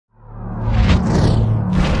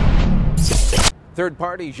Third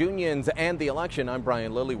parties, unions, and the election. I'm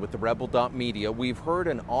Lilley with TheRebel.Media. We've heard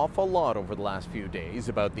an awful lot over the last few days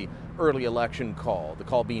about the early election call, the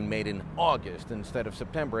call being made in August instead of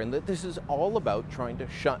September, and that this is all about trying to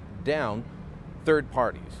shut down third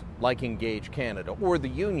parties like Engage Canada or the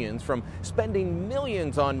unions from spending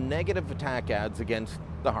millions on negative attack ads against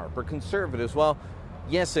the Harper Conservatives. Well,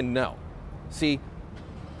 yes and no. See,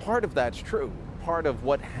 part of that's true. Part of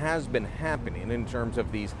what has been happening in terms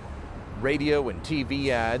of these radio and TV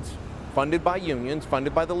ads funded by unions,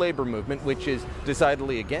 funded by the labor movement, which is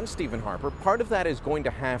decidedly against Stephen Harper, part of that is going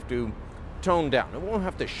to have to tone down. It won't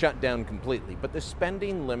have to shut down completely, but the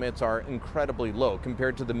spending limits are incredibly low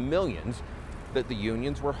compared to the millions that the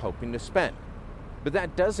unions were hoping to spend. But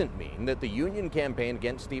that doesn't mean that the union campaign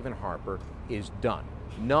against Stephen Harper is done.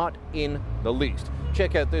 Not in the least.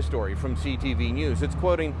 Check out this story from CTV News. It's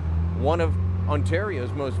quoting one of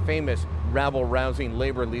Ontario's most famous rabble-rousing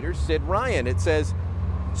labor leaders, Sid Ryan. It says,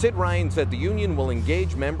 Sid Ryan said the union will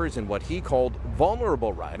engage members in what he called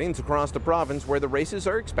vulnerable ridings across the province where the races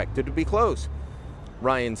are expected to be close.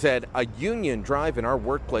 Ryan said, a union drive in our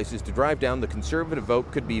workplaces to drive down the Conservative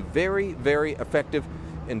vote could be very, very effective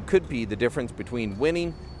and could be the difference between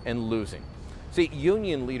winning and losing. See,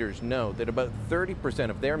 union leaders know that about 30%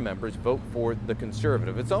 of their members vote for the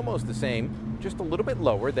Conservative. It's almost the same, just a little bit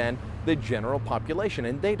lower than the general population,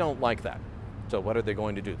 and they don't like that. So what are they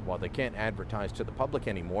going to do? Well, they can't advertise to the public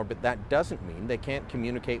anymore, but that doesn't mean they can't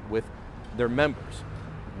communicate with their members.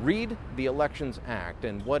 Read the Elections Act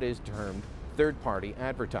and what is termed third-party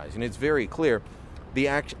advertising. It's very clear. The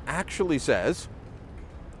act actually says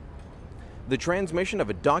the transmission of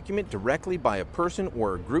a document directly by a person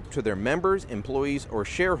or a group to their members, employees, or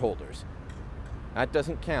shareholders. That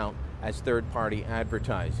doesn't count as third-party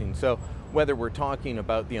advertising. So whether we're talking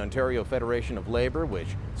about the Ontario Federation of Labour,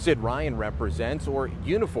 which Sid Ryan represents, or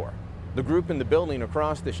Unifor, the group in the building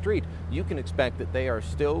across the street, you can expect that they are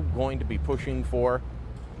still going to be pushing for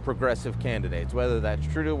progressive candidates, whether that's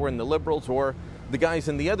Trudeau and the Liberals or the guys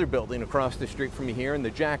in the other building across the street from here in the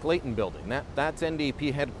Jack Layton building. That's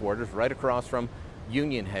NDP headquarters right across from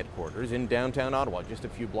Union headquarters in downtown Ottawa, just a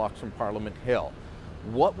few blocks from Parliament Hill.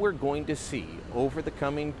 What we're going to see over the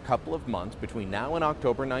coming couple of months between now and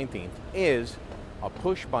October 19th is a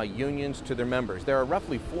push by unions to their members. There are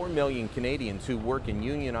roughly 4 million Canadians who work in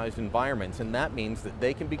unionized environments, and that means that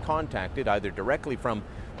they can be contacted either directly from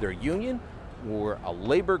their union or a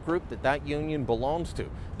labor group that union belongs to.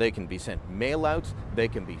 They can be sent mail-outs, they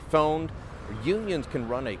can be phoned. Unions can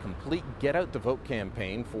run a complete get-out-the-vote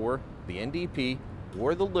campaign for the NDP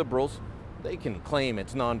or the Liberals. They can claim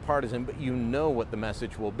it's nonpartisan, but you know what the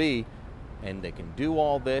message will be, and they can do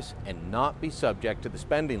all this and not be subject to the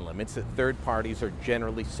spending limits that third parties are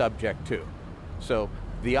generally subject to. So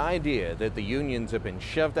the idea that the unions have been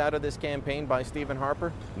shoved out of this campaign by Stephen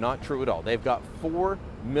Harper, not true at all. They've got 4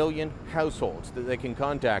 million households that they can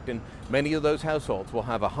contact, and many of those households will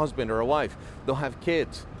have a husband or a wife. They'll have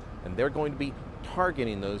kids, and they're going to be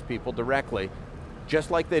targeting those people directly, just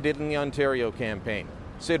like they did in the Ontario campaign.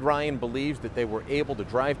 Sid Ryan believes that they were able to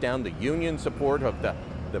drive down the union support of the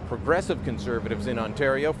progressive Conservatives in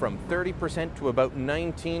Ontario from 30% to about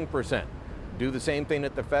 19%. Do the same thing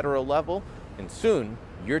at the federal level, and soon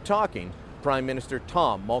you're talking Prime Minister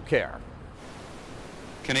Tom Mulcair.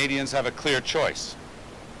 Canadians have a clear choice.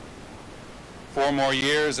 4 more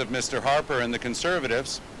years of Mr. Harper and the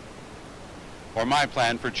Conservatives, or my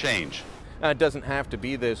plan for change. It doesn't have to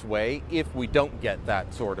be this way. If we don't get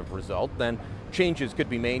that sort of result, then changes could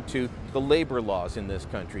be made to the labor laws in this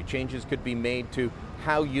country. Changes could be made to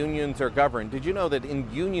how unions are governed. Did you know that in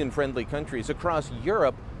union-friendly countries across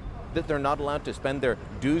Europe, that they're not allowed to spend their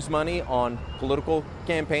dues money on political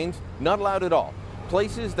campaigns? Not allowed at all.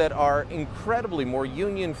 Places that are incredibly more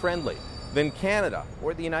union-friendly than Canada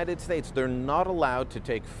or the United States, they're not allowed to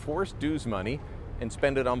take forced dues money and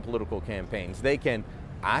spend it on political campaigns. They can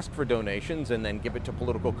ask for donations and then give it to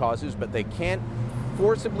political causes, but they can't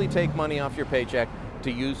forcibly take money off your paycheck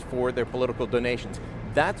to use for their political donations.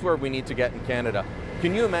 That's where we need to get in Canada.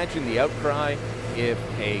 Can you imagine the outcry if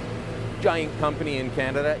a giant company in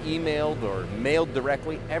Canada emailed or mailed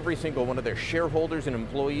directly every single one of their shareholders and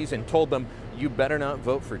employees and told them, you better not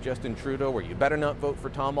vote for Justin Trudeau or you better not vote for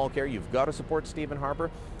Tom Mulcair, you've got to support Stephen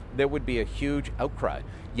Harper? There would be a huge outcry.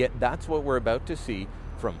 Yet that's what we're about to see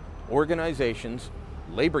from organizations,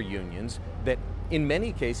 labor unions, that in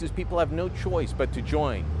many cases people have no choice but to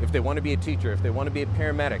join. If they want to be a teacher, if they want to be a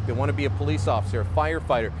paramedic, they want to be a police officer, a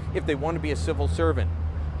firefighter, if they want to be a civil servant,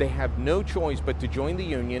 they have no choice but to join the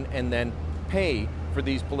union and then pay for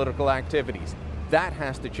these political activities. That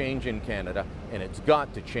has to change in Canada, and it's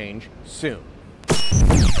got to change soon.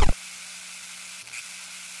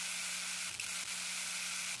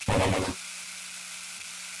 Thank you.